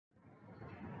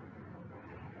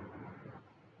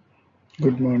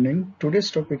Good morning.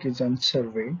 Today's topic is on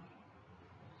survey.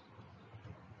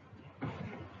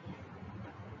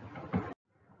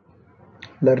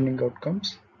 Learning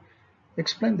outcomes.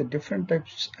 Explain the different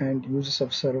types and uses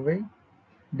of survey.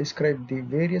 Describe the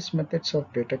various methods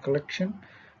of data collection.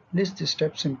 List the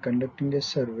steps in conducting a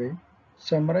survey.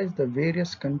 Summarize the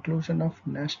various conclusions of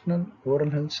National Oral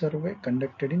Health Survey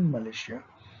conducted in Malaysia.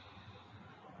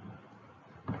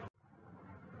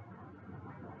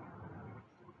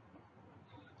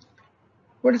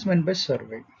 What is meant by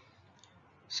survey?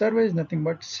 Survey is nothing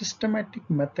but systematic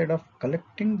method of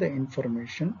collecting the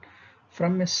information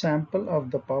from a sample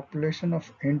of the population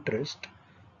of interest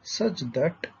such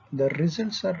that the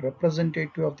results are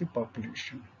representative of the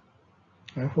population.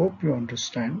 I hope you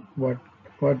understand what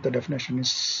the definition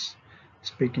is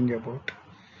speaking about.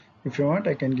 If you want,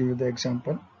 I can give you the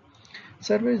example.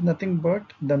 Survey is nothing but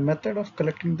the method of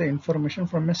collecting the information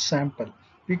from a sample,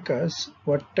 because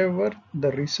whatever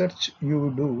the research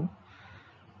you do,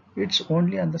 it's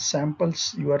only on the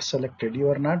samples you are selected. You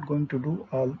are not going to do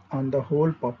all on the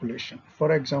whole population.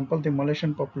 For example, the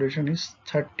Malaysian population is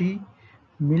 30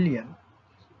 million,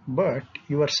 but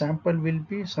your sample will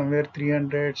be somewhere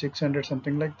 300, 600,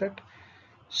 something like that.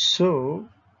 So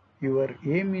your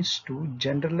aim is to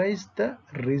generalize the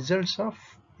results of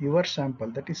your sample,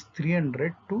 that is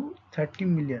 300 to 30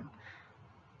 million.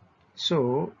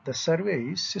 So the survey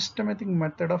is systematic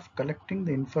method of collecting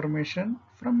the information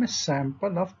from a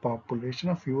sample of population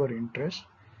of your interest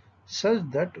such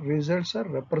that results are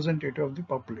representative of the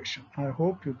population. I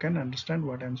hope you can understand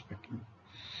what I am speaking.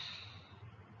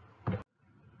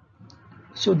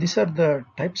 So these are the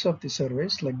types of the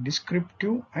surveys, like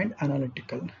descriptive and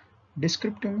analytical.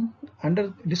 Descriptive,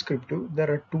 under descriptive there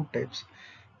are two types: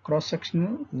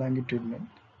 cross-sectional, longitudinal.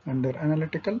 Under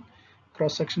analytical,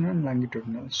 cross-sectional and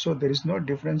longitudinal. So there is no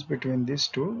difference between these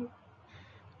two.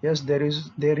 Yes, there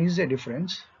is a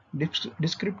difference.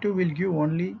 Descriptive will give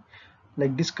only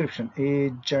like description: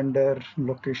 age, gender,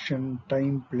 location,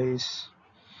 time, place.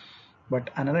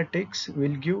 But analytics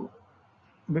will give,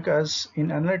 because in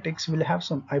analytics we'll have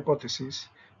some hypothesis.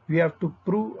 We have to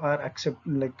prove or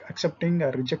accepting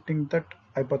or rejecting that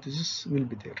hypothesis will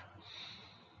be there.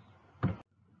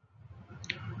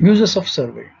 Uses of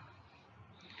survey.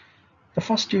 The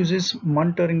first use is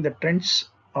monitoring the trends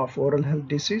of oral health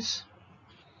disease.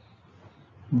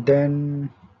 Then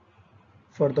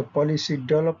for the policy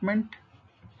development.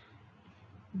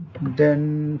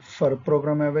 Then for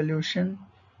program evaluation.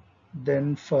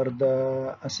 Then for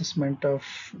the assessment of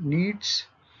needs.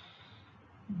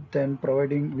 Then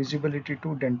providing visibility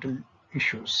to dental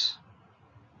issues.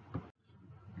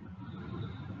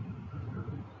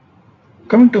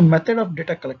 Coming to method of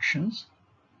data collections,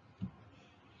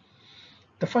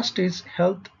 the first is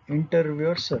health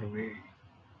interviewer survey.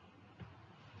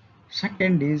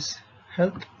 Second is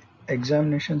health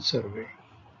examination survey.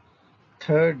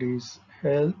 Third is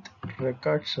health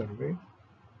record survey.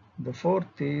 The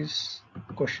fourth is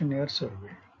questionnaire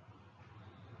survey.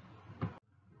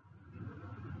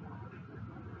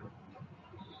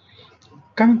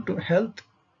 Coming to health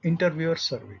interviewer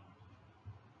survey.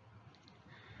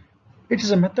 It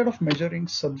is a method of measuring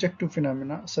subjective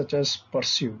phenomena such as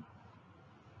perceived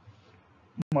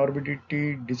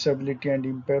morbidity, disability and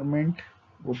impairment,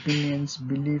 opinions,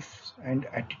 beliefs and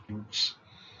attitudes.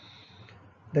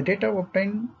 The data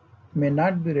obtained may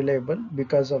not be reliable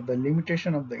because of the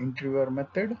limitation of the interviewer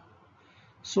method,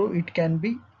 so it can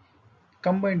be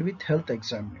combined with health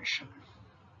examination.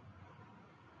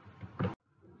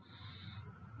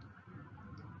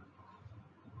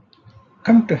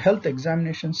 Come to health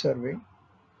examination survey.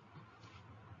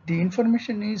 The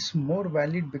information is more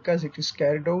valid because it is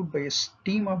carried out by a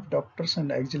team of doctors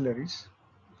and auxiliaries,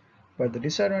 but the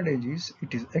disadvantage is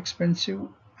it is expensive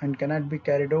and cannot be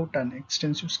carried out on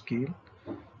extensive scale.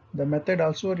 The method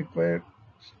also requires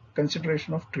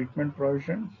consideration of treatment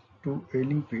provision to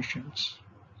ailing patients.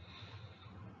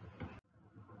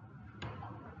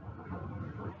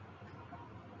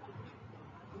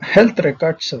 Health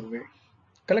record survey.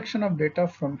 Collection of data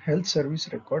from health service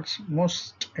records,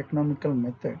 most economical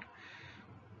method.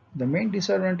 The main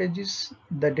disadvantage is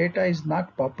the data is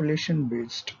not population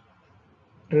based.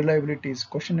 Reliability is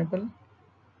questionable.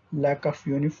 Lack of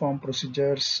uniform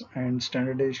procedures and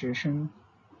standardization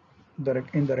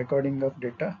in the recording of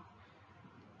data.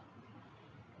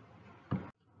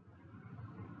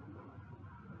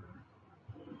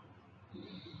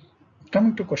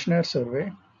 Coming to questionnaire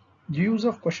survey, the use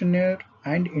of questionnaire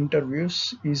and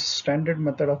interviews is standard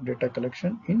method of data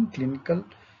collection in clinical,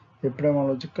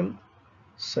 epidemiological,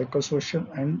 psychosocial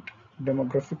and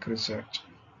demographic research.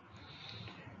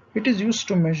 It is used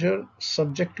to measure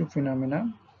subjective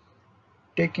phenomena.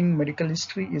 Taking medical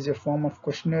history is a form of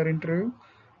questionnaire interview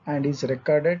and is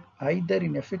recorded either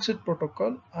in a fixed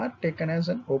protocol or taken as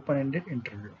an open-ended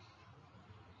interview.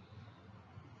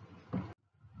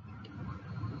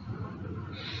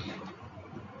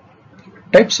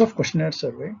 Types of questionnaire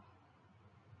survey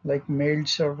like mailed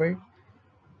survey,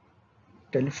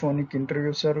 telephonic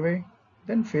interview survey,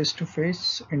 then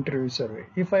face-to-face interview survey.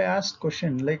 If I ask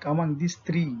question like among these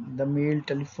three, the mail,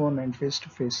 telephone and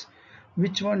face-to-face,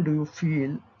 which one do you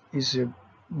feel is a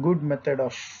good method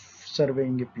of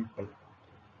surveying a people?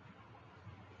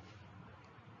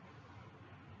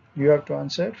 You have to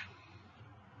answer.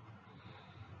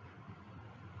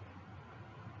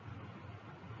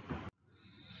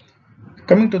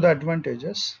 Coming to the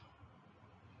advantages,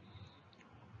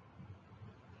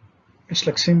 it's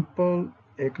like simple,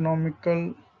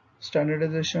 economical,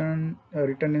 standardization,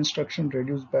 written instruction,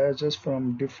 reduce biases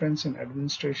from difference in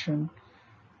administration,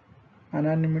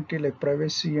 anonymity like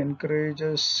privacy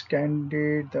encourages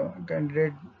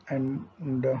candidate and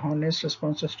honest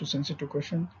responses to sensitive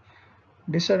questions.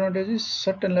 Disadvantage is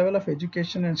certain level of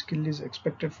education and skill is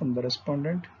expected from the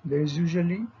respondent. There is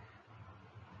usually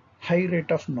high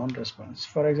rate of non-response.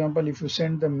 For example, if you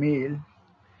send the mail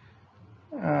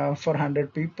for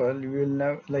 100 people, you will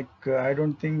never, I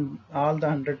don't think all the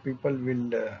 100 people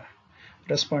will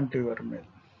respond to your mail.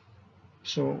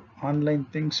 So online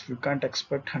things we can't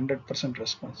expect 100%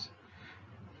 response.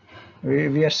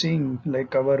 We are seeing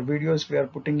like our videos we are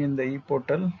putting in the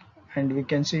e-portal, and we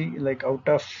can see like out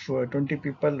of 20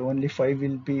 people only 5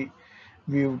 will be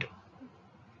viewed,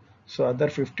 so other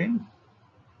 15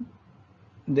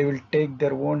 they will take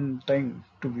their own time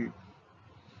to view.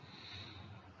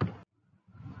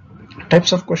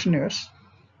 Types of questionnaires,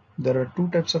 there are two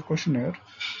types of questionnaire: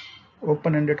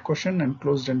 open-ended question and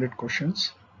closed-ended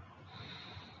questions.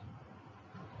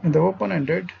 In the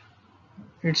open-ended,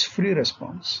 it's free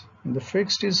response. In the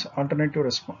fixed is alternative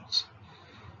response.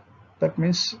 That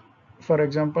means, for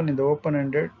example, in the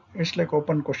open-ended, it's like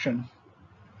open question.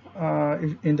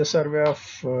 If in the survey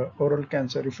of oral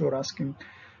cancer, if you're asking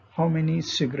how many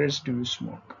cigarettes do you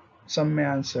smoke, some may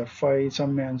answer 5,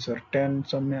 some may answer 10,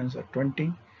 some may answer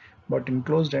 20, but in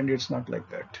closed end it's not like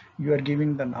that. You are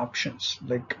giving them options,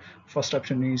 like first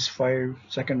option is 5,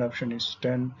 second option is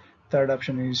 10, third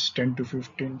option is 10 to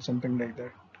 15, something like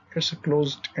that. It's a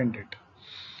closed ended.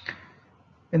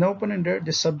 In open-ended,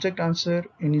 the subject answer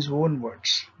in his own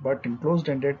words, but in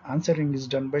closed-ended, answering is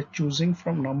done by choosing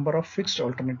from number of fixed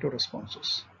alternative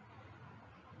responses.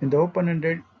 In the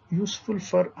open-ended, useful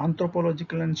for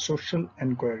anthropological and social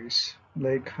inquiries.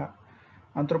 Like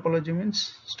anthropology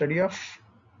means study of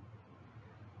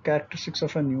characteristics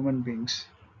of human beings.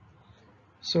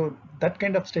 So that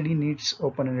kind of study needs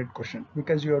open-ended question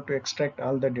because you have to extract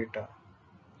all the data.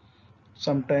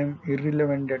 Sometimes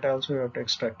irrelevant data also you have to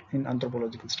extract in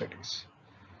anthropological studies.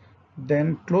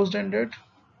 Then closed-ended,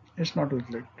 it's not like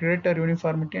that. Greater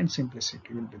uniformity and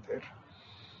simplicity will be there.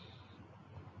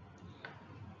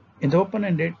 In the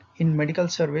open-ended, in medical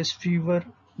surveys, fewer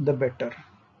the better.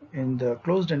 In the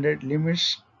closed-ended,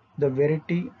 limits the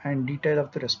variety and detail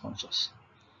of the responses.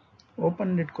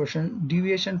 Open-ended question,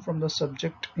 deviation from the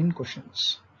subject in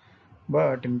questions.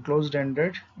 But in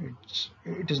closed-ended,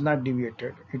 it is not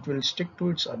deviated. It will stick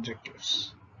to its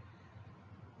objectives.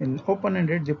 In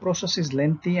open-ended, the process is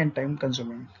lengthy and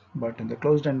time-consuming, but in the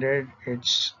closed-ended,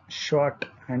 it's short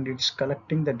and it's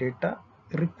collecting the data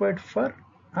required for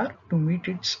or to meet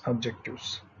its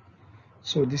objectives.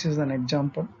 So this is an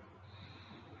example.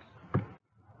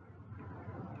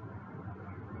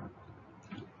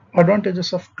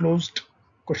 Advantages of closed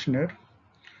questionnaire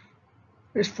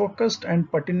is focused and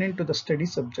pertinent to the study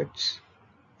subjects,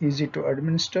 easy to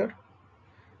administer,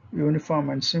 uniform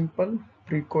and simple,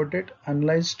 pre-coded,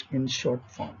 analyzed in short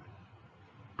form.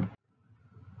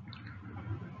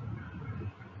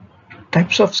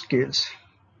 Types of scales.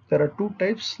 There are two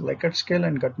types, Likert scale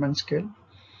and Gutman scale.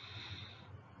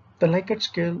 The Likert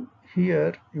scale,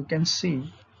 here you can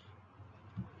see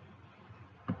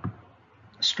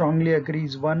strongly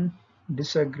agrees 1,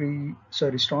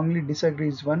 strongly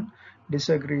disagrees 1,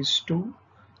 disagrees 2,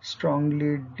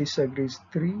 strongly disagrees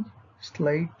 3,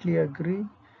 slightly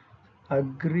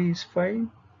agrees 5,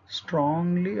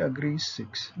 strongly agrees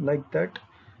 6. Like that,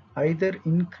 either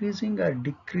increasing or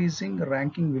decreasing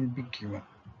ranking will be given.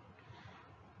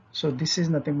 So this is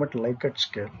nothing but Likert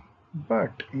scale.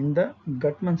 But in the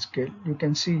Gutman scale, you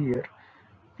can see here,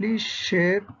 please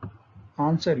share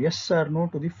answer yes or no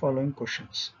to the following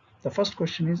questions. The first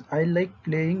question is, I like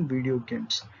playing video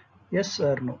games. Yes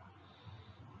or no.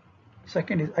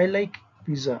 Second is, I like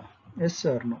pizza. Yes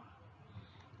or no.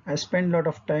 I spend a lot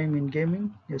of time in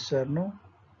gaming, yes or no.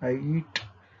 I eat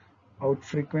out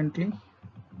frequently,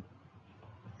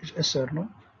 yes or no.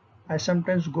 I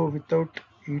sometimes go without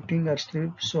eating or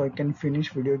sleep so I can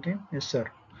finish video game, yes sir.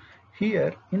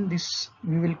 Here in this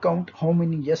we will count how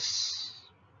many yes.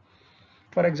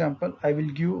 For example, I will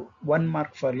give 1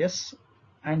 mark for yes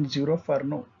and 0 for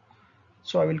no.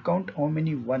 So I will count how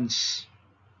many ones.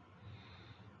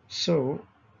 So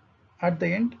at the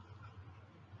end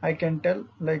I can tell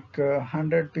like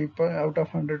 100 people out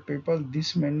of 100 people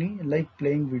this many like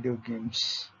playing video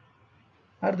games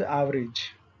are the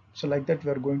average. So like that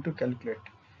we are going to calculate.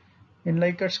 In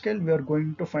Likert scale we are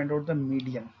going to find out the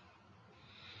median.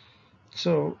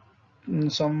 So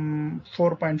some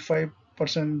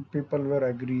 4.5% people were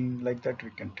agreeing, like that we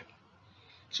can tell.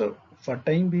 So for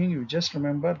time being you just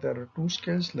remember there are two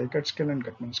scales, Likert scale and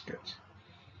Gutman scales.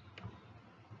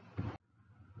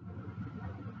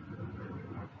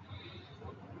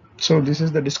 So this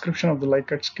is the description of the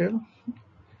Likert scale.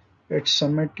 It's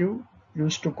summative,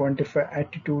 used to quantify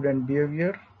attitude and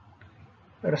behavior.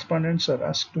 Respondents are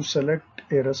asked to select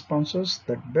a responses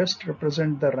that best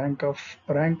represent the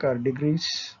rank or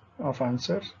degrees of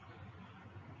answers.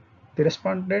 The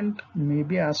respondent may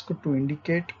be asked to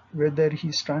indicate whether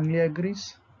he strongly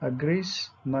agrees,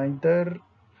 neither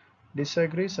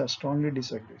disagrees, or strongly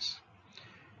disagrees.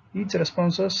 Each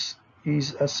response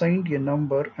is assigned a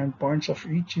number and points of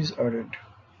each is added.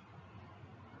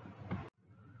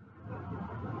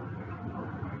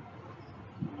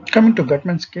 Coming to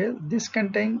Gutman scale, this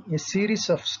contains a series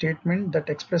of statements that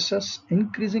expresses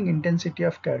increasing intensity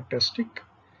of characteristic.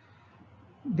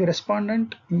 The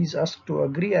respondent is asked to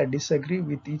agree or disagree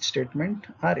with each statement,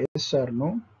 or yes or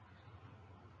no.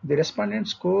 The respondent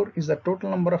score is the total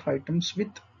number of items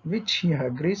with which he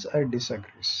agrees or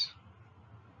disagrees.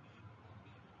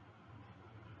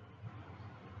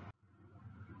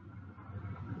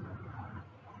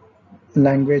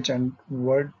 Language and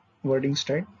wording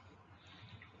style.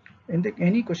 In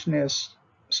any questionnaire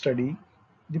study,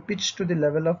 the pitch to the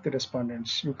level of the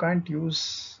respondents. You can't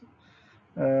use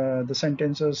the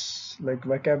sentences like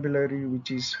vocabulary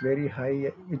which is very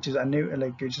high, which is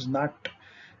which is not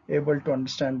able to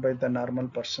understand by the normal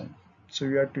person. So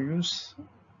you have to use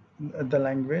the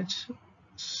language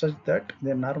such that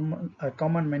a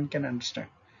common man can understand.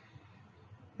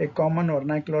 A common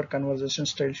vernacular conversation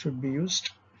style should be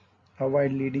used.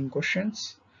 Avoid leading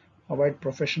questions. Avoid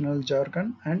professional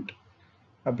jargon and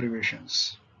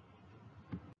abbreviations.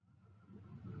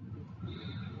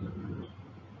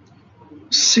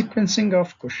 Sequencing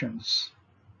of questions.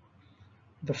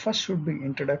 The first should be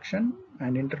introduction,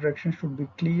 and introduction should be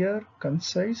clear,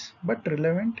 concise, but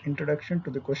relevant. Introduction to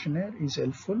the questionnaire is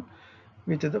helpful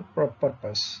with the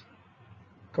purpose.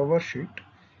 Cover sheet.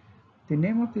 The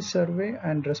name of the survey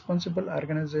and responsible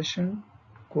organization,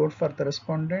 code for the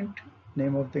respondent,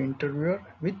 name of the interviewer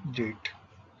with date.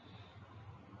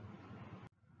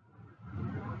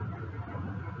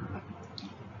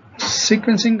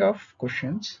 Sequencing of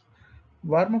questions.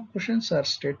 Warm-up questions or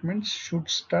statements should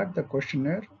start the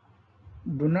questionnaire.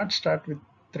 Do not start with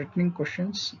threatening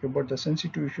questions about the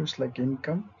sensitive issues like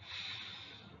income.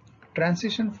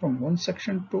 Transition from one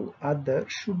section to other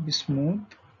should be smooth.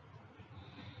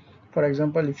 For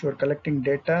example, if you are collecting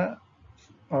data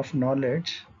of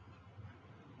knowledge,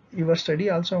 your study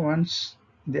also wants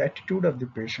the attitude of the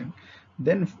patient.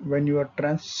 Then when your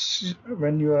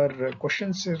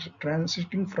questions is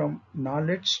transiting from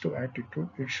knowledge to attitude,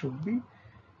 it should be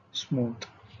smooth.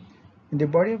 In the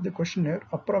body of the questionnaire,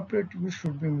 appropriate use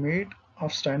should be made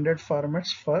of standard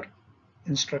formats for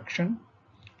instruction,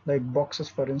 like boxes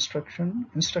for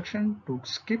instruction to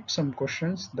skip some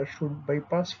questions that should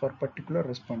bypass for particular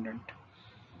respondent.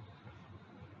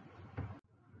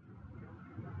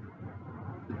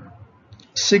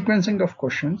 Sequencing of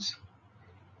questions.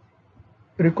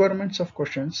 Requirements of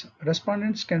questions.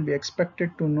 Respondents can be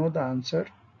expected to know the answer,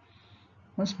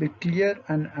 must be clear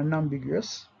and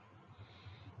unambiguous,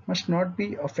 must not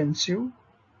be offensive,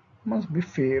 must be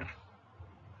fair.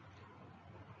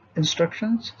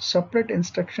 Instructions. Separate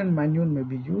instruction manual may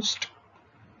be used.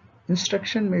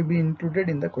 Instruction may be included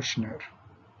in the questionnaire.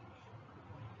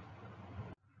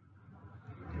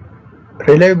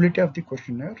 Reliability of the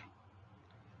questionnaire.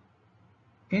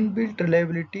 Inbuilt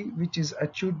reliability, which is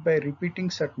achieved by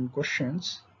repeating certain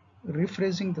questions,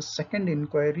 rephrasing the second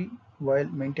inquiry while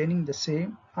maintaining the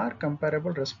same or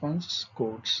comparable response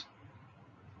codes.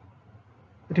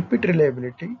 Repeat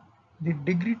reliability, the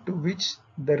degree to which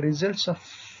the results of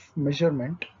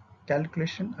measurement,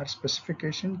 calculation, or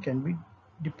specification can be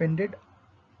depended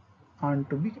on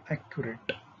to be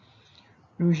accurate.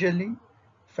 Usually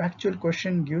Factual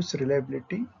question gives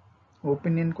reliability.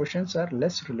 Opinion questions are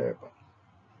less reliable.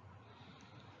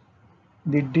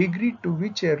 The degree to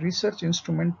which a research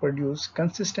instrument produces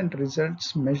consistent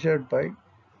results measured by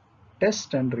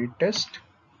test and retest,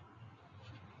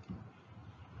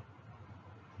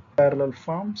 parallel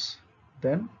forms,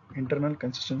 then internal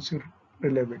consistency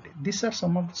reliability. These are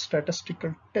some of the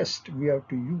statistical tests we have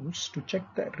to use to check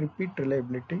the repeat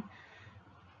reliability.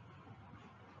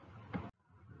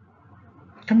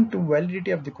 Coming to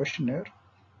validity of the questionnaire,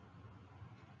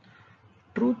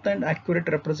 truth and accurate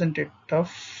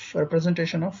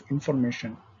representation of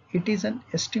information. It is an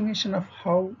estimation of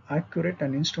how accurate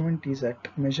an instrument is at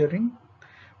measuring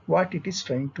what it is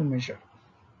trying to measure.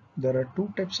 There are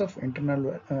two types of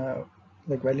internal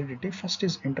validity. First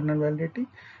is internal validity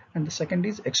and the second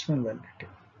is external validity.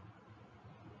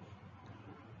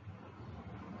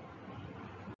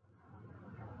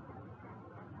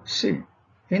 See,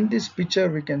 in this picture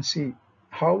we can see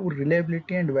how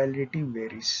reliability and validity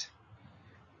varies.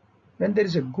 When there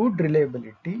is a good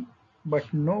reliability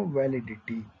but no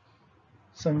validity,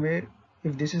 somewhere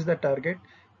if this is the target,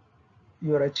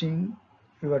 you are achieving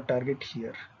your target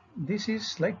here. This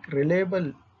is like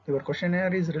reliable, your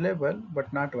questionnaire is reliable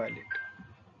but not valid.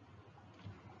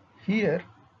 Here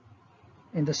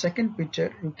in the second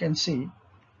picture you can see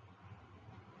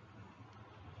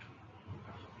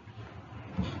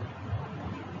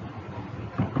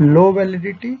low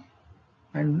validity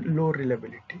and low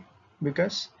reliability,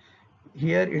 because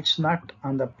here it's not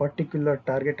on the particular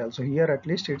target also. Here at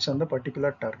least it's on the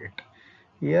particular target.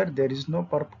 Here there is no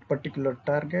particular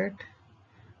target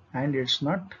and it's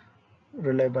not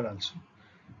reliable also.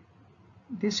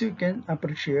 This you can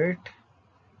appreciate.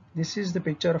 This is the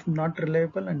picture of not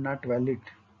reliable and not valid.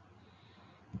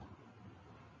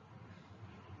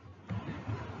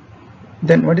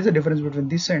 Then what is the difference between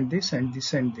this and this and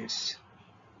this and this?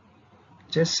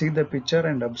 Just see the picture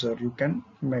and observe. You can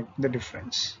make the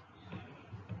difference.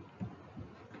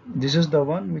 This is the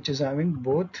one which is having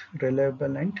both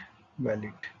reliable and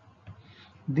valid.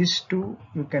 These two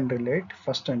you can relate,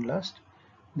 first and last.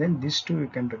 Then these two you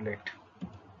can relate.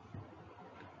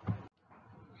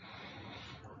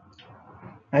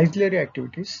 Auxiliary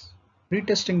activities: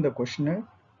 retesting the questionnaire,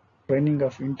 training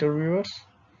of interviewers,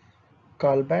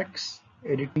 callbacks,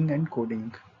 editing and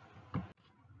coding.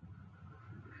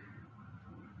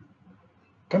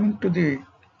 Coming to the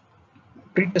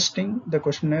pretesting the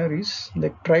questionnaire is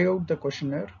like try out the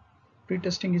questionnaire.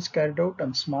 Pretesting is carried out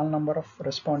on small number of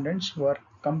respondents who are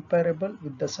comparable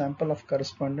with the sample of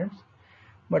correspondents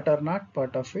but are not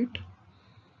part of it.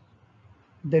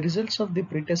 The results of the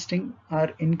pretesting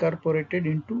are incorporated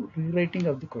into rewriting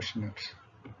of the questionnaires.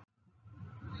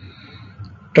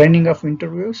 Training of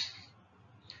interviewers.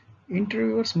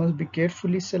 Interviewers must be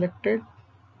carefully selected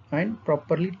and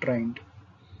properly trained.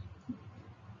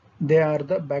 They are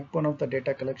the backbone of the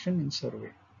data collection in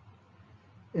survey.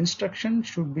 Instruction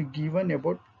should be given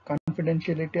about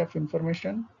confidentiality of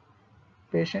information,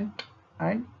 patient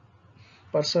and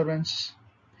perseverance,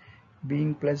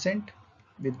 being pleasant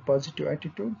with positive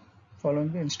attitude,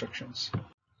 following the instructions.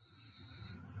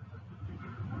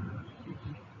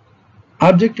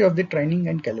 Objective of the training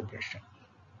and calibration: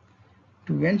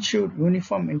 to ensure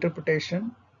uniform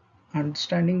interpretation,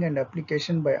 understanding and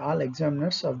application by all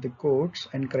examiners of the codes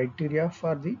and criteria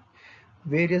for the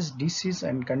various disease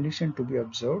and condition to be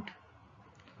observed,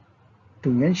 to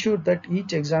ensure that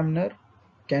each examiner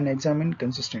can examine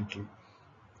consistently.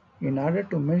 In order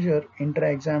to measure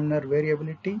intra-examiner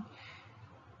variability,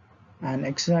 an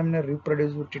examiner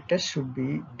reproducibility test should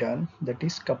be done, that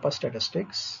is kappa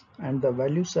statistics, and the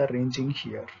values are ranging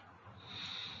here.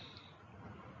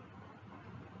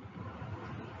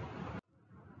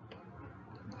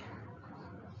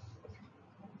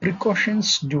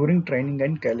 Precautions during training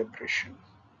and calibration: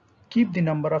 keep the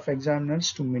number of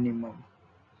examiners to minimum.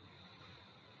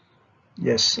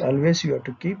 Yes, always you have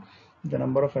to keep the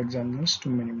number of examiners to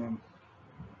minimum.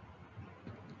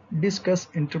 Discuss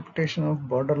interpretation of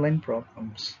borderline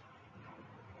problems.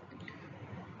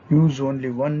 Use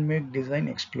only one make design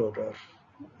explorer.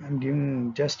 I'm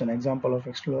giving just an example of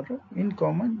explorer. In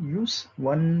common, use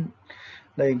one,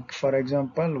 like for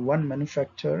example, one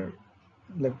manufactured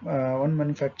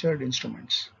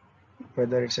instruments,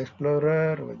 whether it's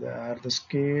explorer, whether the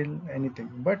scale, anything,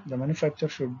 but the manufacturer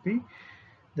should be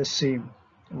the same.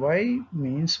 Why?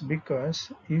 Means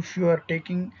because if you are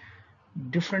taking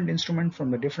different instrument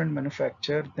from the different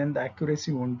manufacturer, then the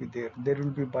accuracy won't be there. There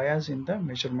will be bias in the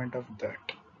measurement of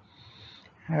that.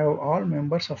 Have all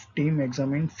members of team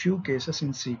examine few cases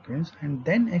in sequence and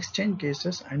then exchange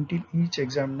cases until each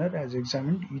examiner has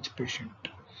examined each patient.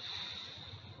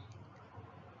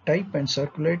 type and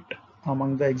circulate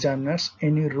among the examiners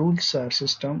any rules or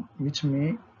system which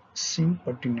may seem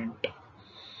pertinent.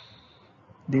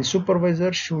 The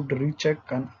supervisor should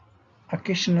recheck an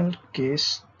occasional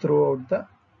case throughout the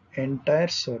entire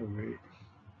survey.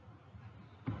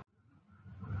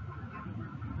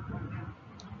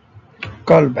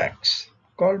 Callbacks.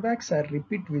 Callbacks are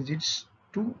repeat visits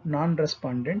to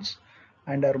non-respondents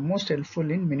and are most helpful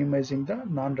in minimizing the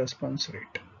non-response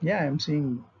rate. Yeah, I'm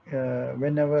seeing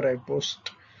whenever I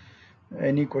post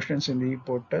any questions in the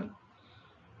portal,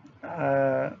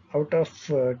 out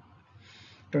of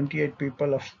 28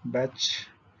 people of batch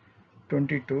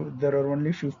 22, there are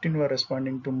only 15 were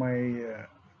responding to my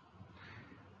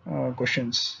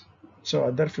questions. So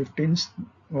other 15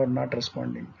 were not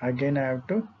responding. Again, I have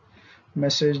to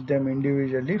message them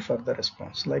individually for the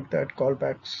response. Like that,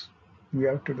 callbacks we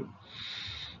have to do.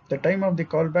 The time of the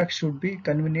callback should be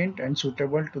convenient and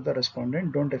suitable to the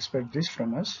respondent. Don't expect this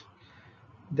from us.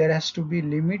 There has to be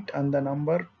limit on the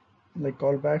number, like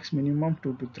callbacks minimum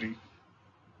 2 to 3.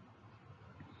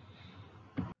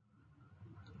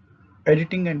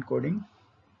 Editing and coding.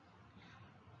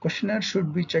 Questionnaire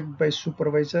should be checked by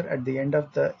supervisor at the end of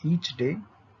each day.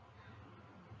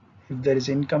 If there is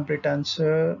incomplete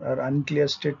answer or unclear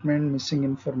statement, missing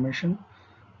information,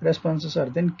 responses are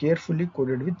then carefully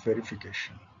coded with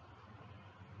verification.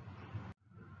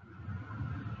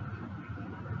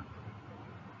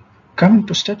 Coming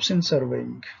to steps in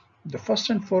surveying, the first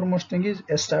and foremost thing is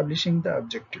establishing the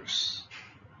objectives.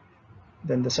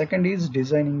 Then the second is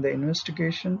designing the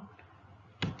investigation.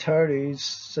 Third is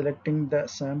selecting the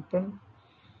sample.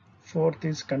 Fourth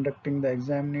is conducting the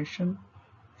examination.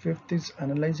 Fifth is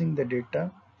analyzing the data.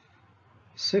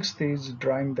 Sixth is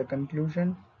drawing the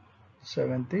conclusion.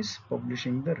 Seventh is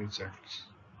publishing the results.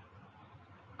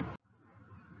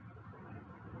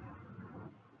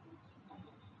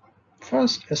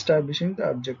 First, establishing the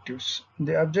objectives.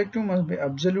 The objective must be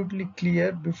absolutely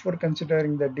clear before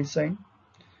considering the design.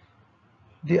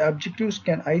 The objectives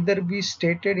can either be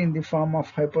stated in the form of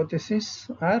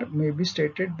hypothesis or may be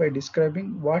stated by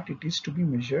describing what it is to be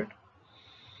measured.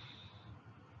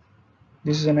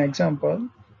 This is an example.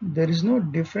 There is no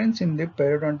difference in the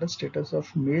periodontal status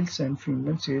of males and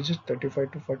females aged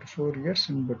 35 to 44 years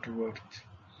in Butterworth.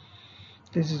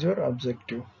 This is your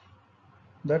objective.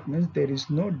 That means there is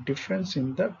no difference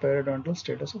in the periodontal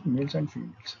status of males and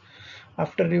females.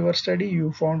 After your study,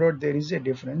 you found out there is a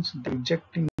difference.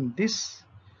 Rejecting this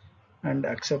and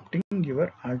accepting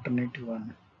your alternative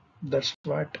one. That's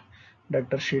what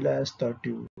Dr. Sheila has taught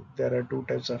you. There are two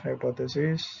types of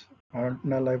hypothesis,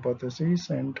 null hypothesis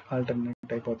and alternate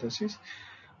hypothesis.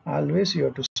 Always you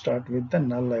have to start with the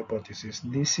null hypothesis.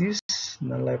 This is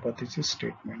null hypothesis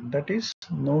statement. That is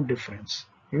no difference.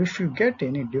 If you get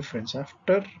any difference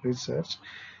after research,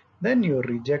 then you're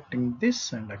rejecting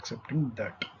this and accepting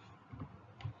that.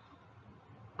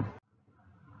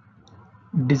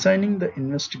 Designing the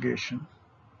investigation.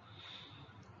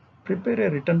 Prepare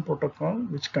a written protocol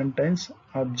which contains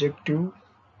objective,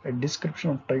 a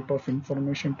description of type of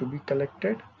information to be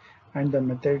collected and the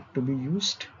method to be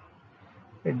used,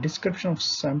 a description of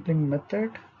sampling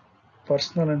method,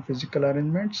 personal and physical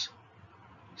arrangements,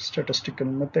 statistical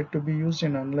method to be used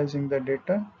in analyzing the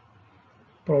data,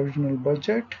 provisional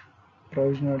budget,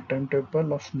 provisional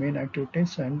timetable of main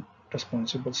activities and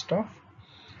responsible staff,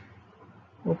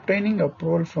 obtaining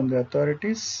approval from the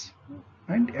authorities,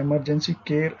 and emergency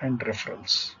care and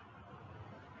referrals.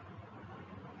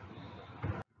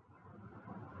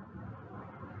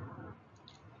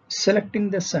 Selecting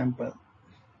the sample.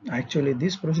 Actually,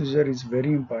 this procedure is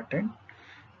very important,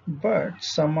 but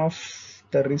some of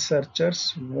the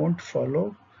researchers won't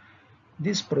follow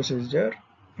this procedure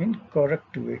in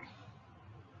correct way.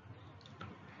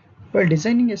 While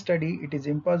designing a study, it is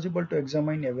impossible to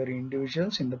examine every individual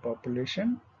in the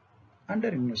population under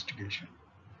investigation.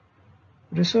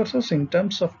 Resources in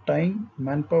terms of time,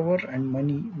 manpower, and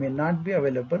money may not be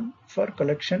available for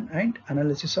collection and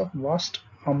analysis of vast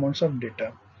amounts of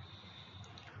data.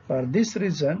 For this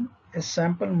reason, a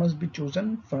sample must be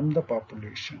chosen from the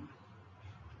population.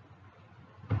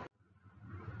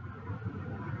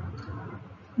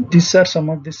 These are some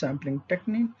of the sampling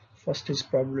techniques. First is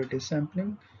probability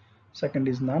sampling. Second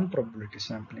is non-probability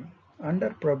sampling. Under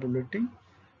probability,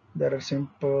 there are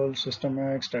simple,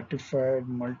 systematic, stratified,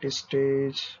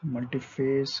 multi-stage,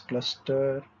 multi-phase,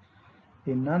 cluster.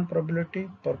 In non-probability,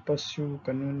 purposive,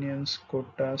 convenience,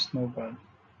 quota, snowball.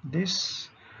 This,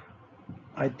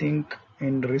 I think,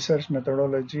 in research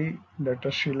methodology,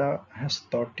 Dr. Sheila has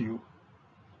taught you.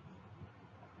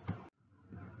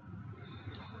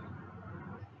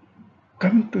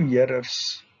 Coming to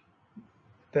errors.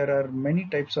 there are many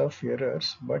types of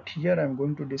errors, but here I'm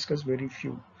going to discuss very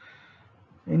few.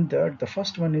 In that, the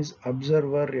first one is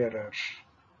observer error.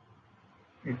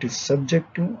 It is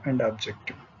subjective and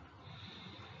objective.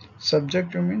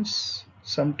 Subjective means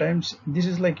sometimes this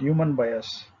is like human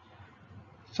bias.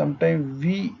 Sometimes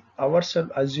we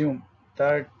ourselves assume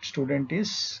that student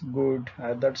is good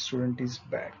or that student is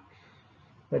bad.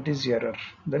 That is error.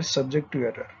 That is subjective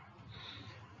error.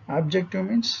 Objective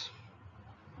means,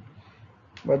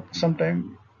 but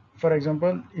sometimes, for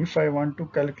example, if I want to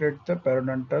calculate the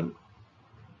periodontal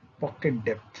pocket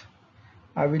depth,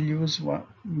 I will use one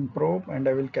probe and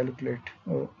I will calculate.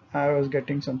 Oh, I was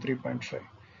getting some 3.5.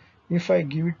 If I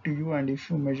give it to you and if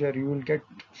you measure, you will get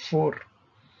 4.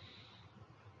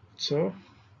 So,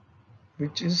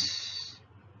 which is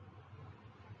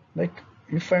like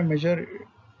if I measure,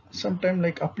 sometime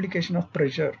like application of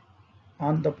pressure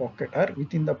on the pocket or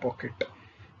within the pocket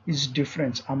is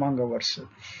difference among ourselves.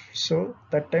 So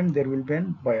that time there will be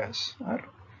an bias or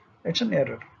it's an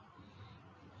error.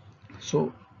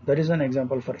 So that is an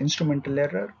example for instrumental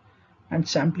error and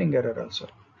sampling error also.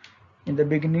 In the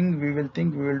beginning we will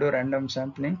think we will do random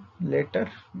sampling, later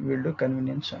we will do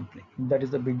convenience sampling. That is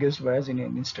the biggest bias in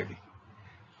any study.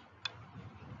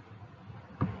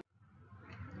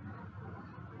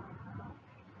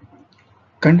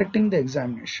 Conducting the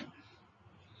examination.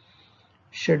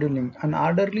 Scheduling. An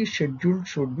orderly schedule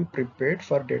should be prepared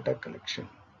for data collection.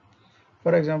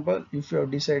 For example, if you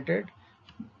have decided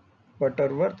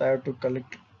Butterworth, I have to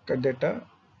collect data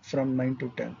from 9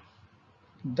 to 10.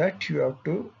 That you have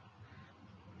to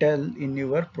tell in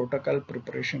your protocol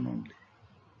preparation only.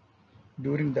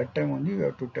 During that time only you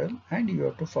have to tell and you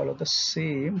have to follow the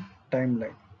same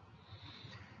timeline.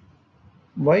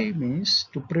 Why means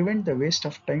to prevent the waste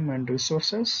of time and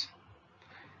resources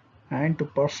and to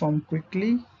perform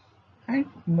quickly, and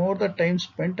more the time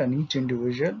spent on each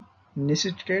individual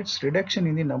necessitates reduction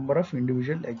in the number of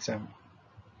individual exams.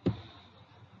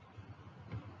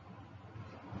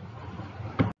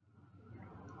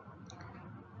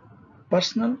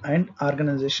 Personal and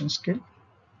organization skill.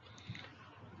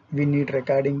 We need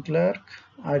recording clerk,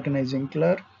 organizing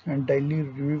clerk, and daily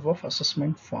review of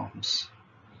assessment forms.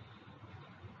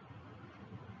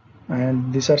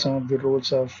 And these are some of the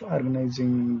roles of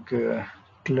organizing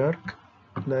clerk,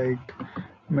 like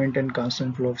maintain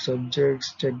constant flow of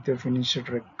subjects, check the finished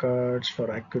records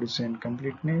for accuracy and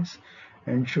completeness,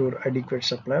 ensure adequate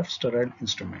supply of sterile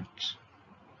instruments.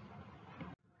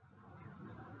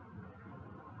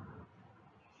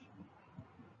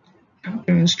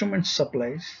 Instrument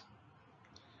supplies.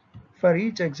 For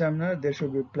each examiner, there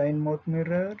should be plain mouth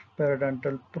mirror,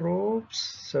 periodontal probes,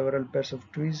 several pairs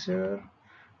of tweezers,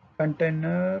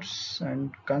 containers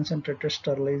and concentrated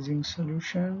sterilizing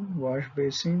solution, wash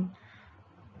basin,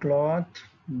 cloth,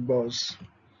 gauze.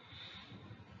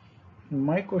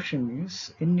 My question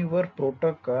is, in your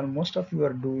protocol, most of you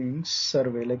are doing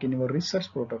survey, like in your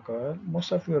research protocol,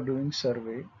 most of you are doing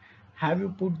survey. Have you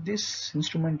put this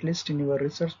instrument list in your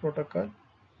research protocol?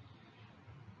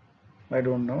 I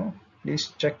don't know.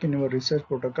 Please check in your research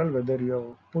protocol whether you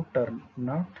have put or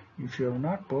not. If you have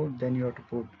not put, then you have to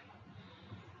put.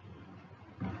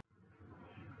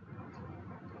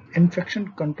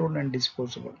 Infection control and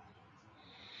disposable.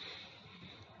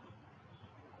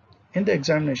 In the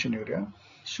examination area,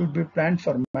 should be planned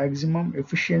for maximum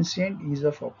efficiency and ease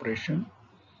of operation,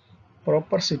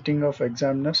 proper sitting of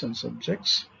examiners and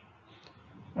subjects,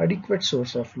 adequate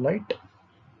source of light,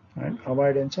 and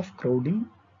avoidance of crowding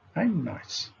and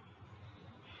noise.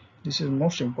 This is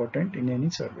most important in any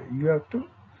survey. You have to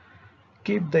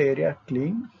keep the area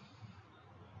clean.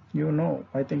 You know,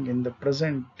 I think in the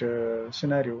present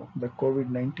scenario, the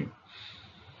COVID-19,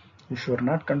 if you are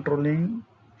not controlling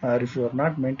or if you are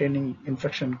not maintaining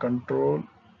infection control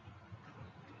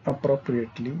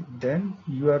appropriately, then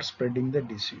you are spreading the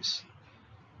disease.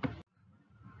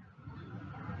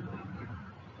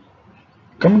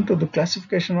 Coming to the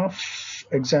classification of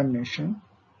examination,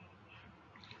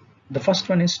 the first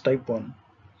one is type 1.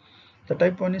 The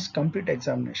type 1 is complete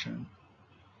examination.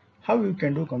 How you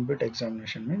can do complete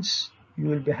examination means you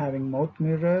will be having mouth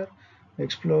mirror,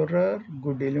 explorer,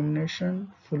 good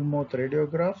illumination, full mouth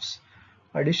radiographs,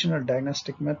 additional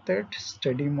diagnostic method,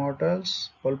 study models,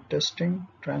 pulp testing,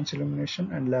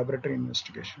 transillumination, and laboratory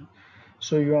investigation.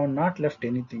 So you have not left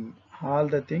anything. All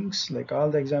the things, like all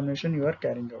the examination you are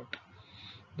carrying out.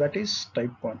 That is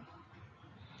type 1.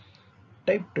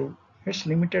 Type 2 is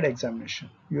limited examination.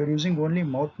 You are using only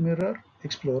mouth mirror,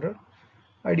 explorer,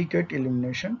 adequate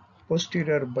illumination,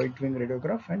 posterior bite wing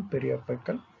radiograph, and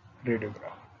periapical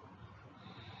radiograph.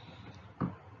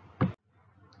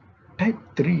 Type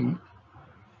 3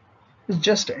 It's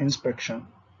just inspection.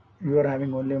 You are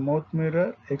having only mouth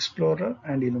mirror, explorer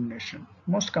and illumination.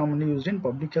 Most commonly used in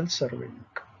public health surveying.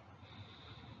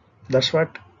 That's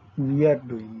what we are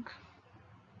doing.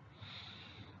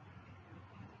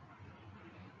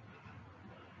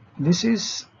 This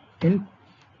is in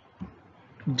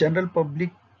general public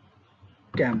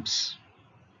camps.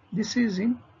 This is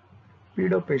in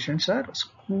pedo patients or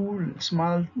school,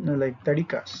 small like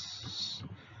tadikas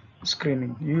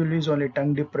screening. You will use only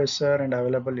tongue depressor and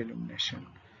available illumination.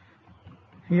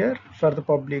 Here for the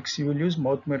publics you will use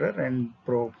mouth mirror and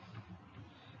probe.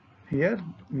 Here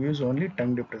we use only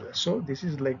tongue depressor. So this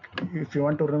is like, if you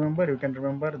want to remember, you can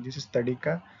remember this is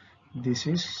tadika, this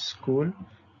is school,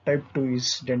 type 2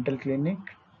 is dental clinic,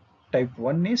 type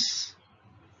 1 is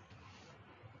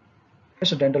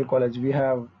a dental college. We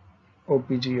have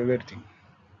OPG, everything.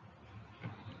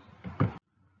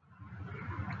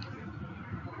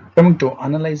 Coming to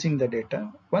analyzing the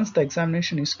data, once the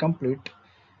examination is complete,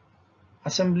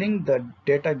 assembling the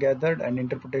data gathered and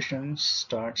interpretation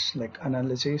starts, like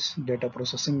analysis, data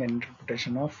processing and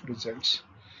interpretation of results.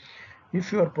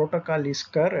 If your protocol is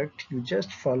correct, you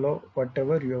just follow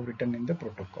whatever you have written in the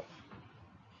protocol.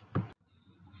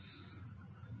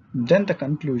 Then the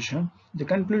conclusion. The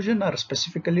conclusion are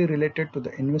specifically related to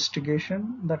the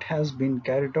investigation that has been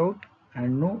carried out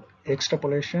and no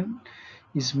extrapolation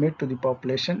is made to the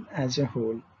population as a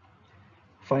whole.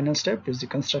 Final step is the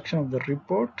construction of the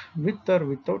report with or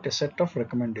without a set of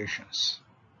recommendations.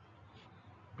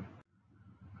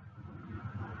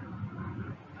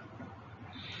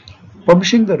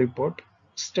 Publishing the report,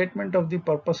 statement of the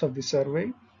purpose of the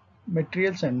survey,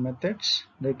 materials and methods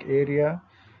like area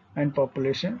and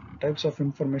population, types of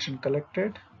information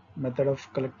collected, method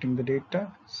of collecting the data,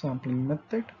 sampling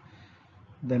method,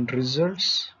 then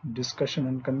results, discussion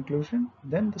and conclusion,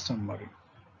 then the summary.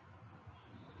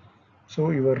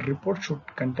 So your report should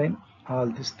contain all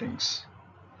these things.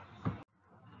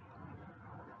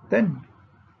 Then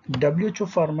WHO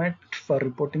format for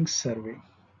reporting survey.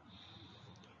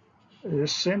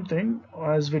 Same thing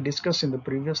as we discussed in the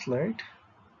previous slide.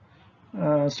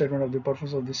 Statement of the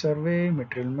purpose of the survey,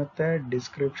 material method,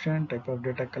 description, type of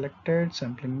data collected,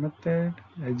 sampling method,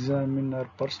 examiner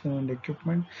personnel and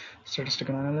equipment,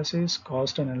 statistical analysis,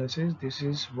 cost analysis. This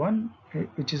is one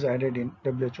which is added in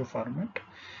WHO format.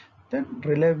 Then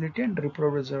reliability and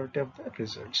reproducibility of the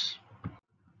results.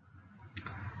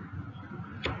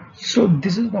 So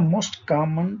this is the most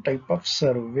common type of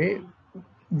survey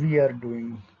we are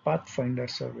doing, pathfinder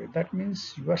survey. That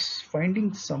means you are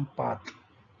finding some path.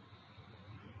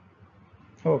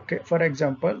 Okay, for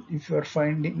example, if you are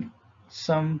finding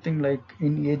something like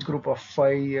in age group of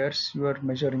 5 years, you are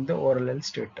measuring the oral health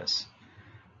status.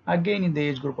 Again, in the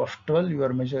age group of 12, you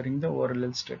are measuring the oral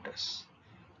health status.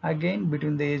 Again,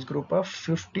 between the age group of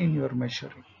 15, you are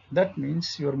measuring. That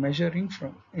means you are measuring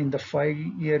from in the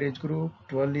 5-year age group,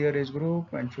 12-year age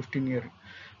group, and 15-year.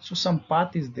 So some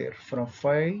path is there from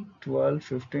 5, 12,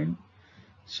 15.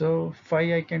 So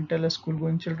 5 I can tell as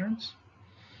school-going children's,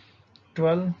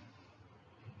 12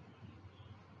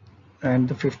 and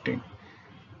the 15.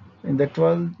 In the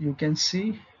 12 you can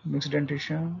see mixed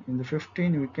dentition. In the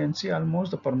 15 you can see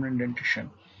almost the permanent dentition.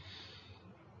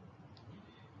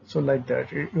 So like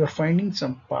that you are finding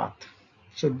some path.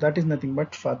 So that is nothing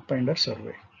but pathfinder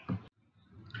survey.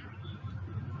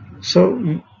 So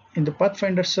in the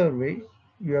pathfinder survey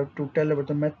you have to tell about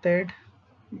the method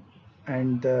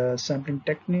and the sampling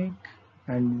technique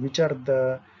and which are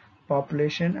the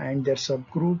population and their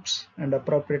subgroups and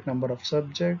appropriate number of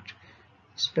subjects,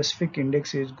 specific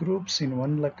index age groups in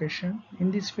one location.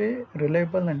 In this way,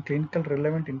 reliable and clinical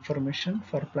relevant information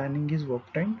for planning is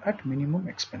obtained at minimum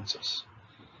expenses.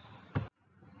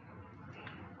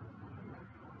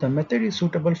 The method is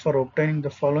suitable for obtaining the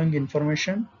following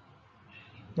information,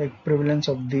 like prevalence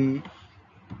of the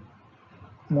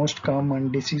most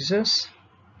common diseases,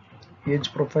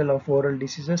 age profile of oral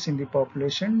diseases in the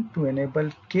population to enable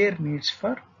care needs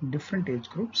for different age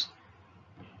groups,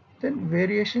 then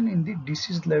variation in the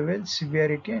disease level,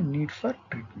 severity and need for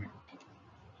treatment.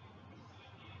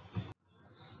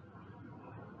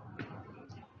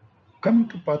 Coming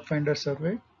to Pathfinder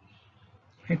survey,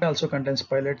 it also contains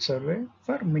pilot survey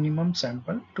for minimum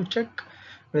sample to check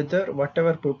whether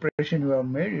whatever preparation you have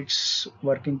made it's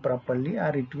working properly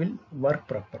or it will work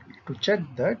properly. To check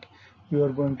that, you are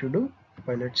going to do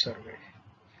pilot survey.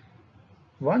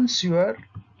 Once you are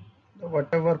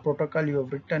whatever protocol you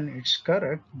have written it's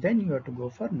correct, then you have to go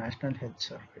for national health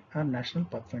survey or national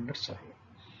pathfinder survey.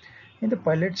 In the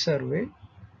pilot survey,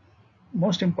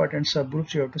 most important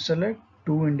subgroups you have to select,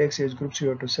 two index age groups you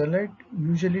have to select,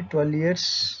 usually 12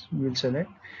 years you will select,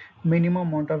 minimum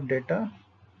amount of data,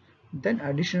 then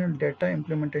additional data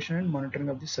implementation and monitoring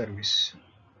of the service.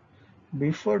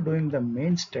 Before doing the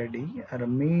main study or a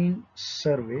main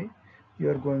survey, you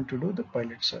are going to do the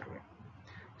pilot survey.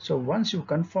 So once you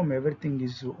confirm everything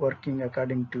is working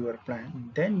according to your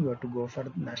plan, then you have to go for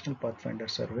the National Pathfinder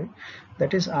survey.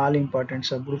 That is all important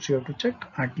subgroups you have to check.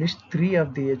 At least 3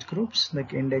 of the age groups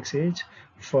like index age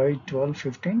 5, 12,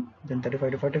 15, then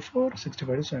 35 to 44,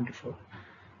 65 to 74.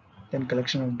 Then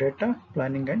collection of data,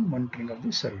 planning and monitoring of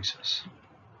the services.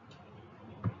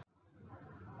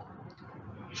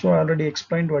 So I already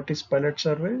explained what is pilot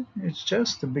survey. It's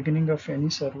just the beginning of any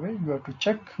survey. You have to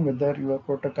check whether your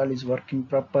protocol is working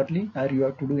properly or you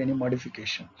have to do any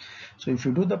modification. So if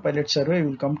you do the pilot survey, you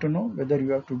will come to know whether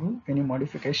you have to do any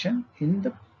modification in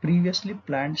the previously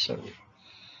planned survey.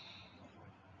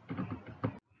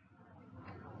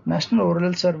 National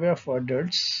Oral Survey of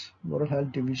Adults, Oral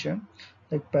Health Division,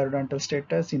 like periodontal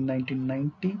status in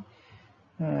 1990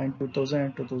 and 2000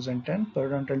 and 2010.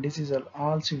 Periodontal disease at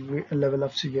all level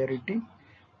of severity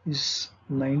is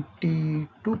 92.8%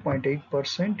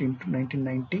 in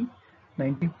 1990,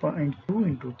 90.2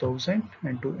 in 2000,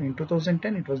 and in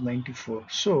 2010 it was 94.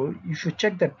 So if you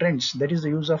check the trends, that is the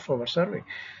use of our survey.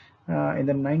 In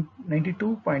the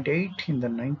 92.8 in the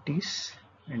 90s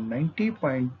and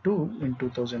 90.2 in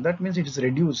 2000. That means it is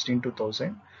reduced in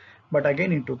 2000, but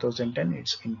again in 2010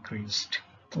 it's increased.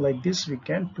 Like this we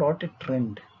can plot a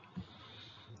trend.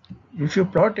 If you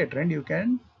plot a trend, you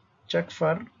can check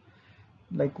for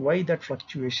like why that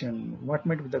fluctuation, what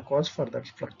might be the cause for that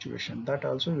fluctuation, that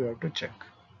also you have to check.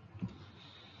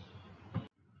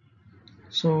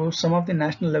 So some of the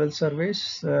national level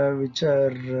surveys which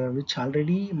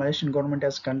already Malaysian government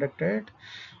has conducted,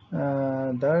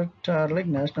 that are like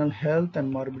National Health and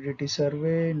Morbidity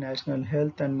Survey, National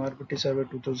Health and Morbidity Survey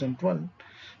 2012.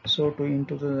 So in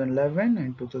 2011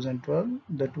 and 2012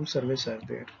 the two surveys are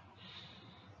there.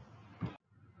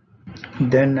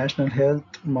 Then National Health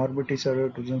Morbidity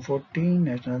Survey 2014,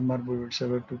 National Morbidity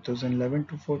Survey 2011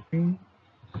 to 14.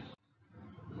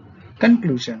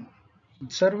 Conclusion.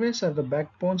 Surveys are the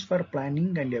backbones for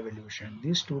planning and evaluation.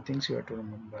 These two things you have to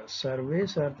remember.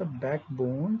 Surveys are the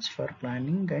backbones for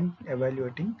planning and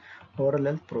evaluating oral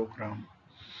health program.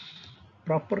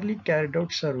 Properly carried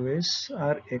out surveys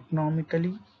are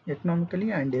economically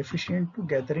and efficient to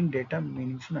gathering data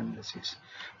meaningful analysis.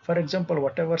 For example,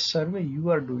 whatever survey you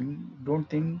are doing, don't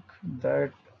think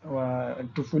that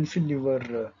to fulfill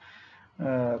your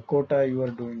quota you are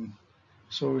doing.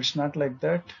 So it's not like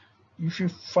that. If you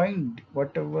find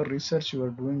whatever research you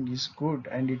are doing is good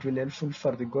and it will helpful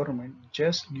for the government,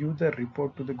 just give the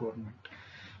report to the government,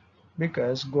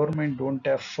 because government don't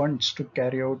have funds to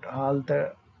carry out all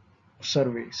the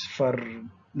surveys for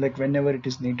like whenever it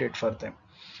is needed for them.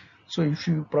 So if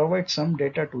you provide some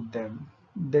data to them,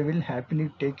 they will happily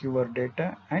take your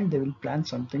data and they will plan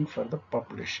something for the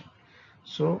population.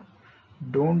 So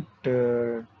don't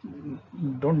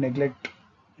don't neglect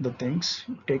the things,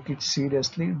 take it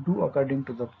seriously, do according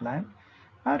to the plan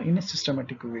or in a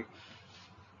systematic way.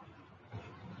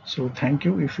 So thank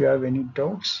you. If you have any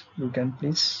doubts, you can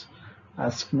please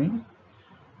ask me.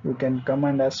 You can come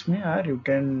and ask me, or you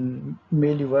can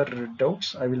mail your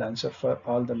doubts. I will answer for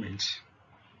all the mails.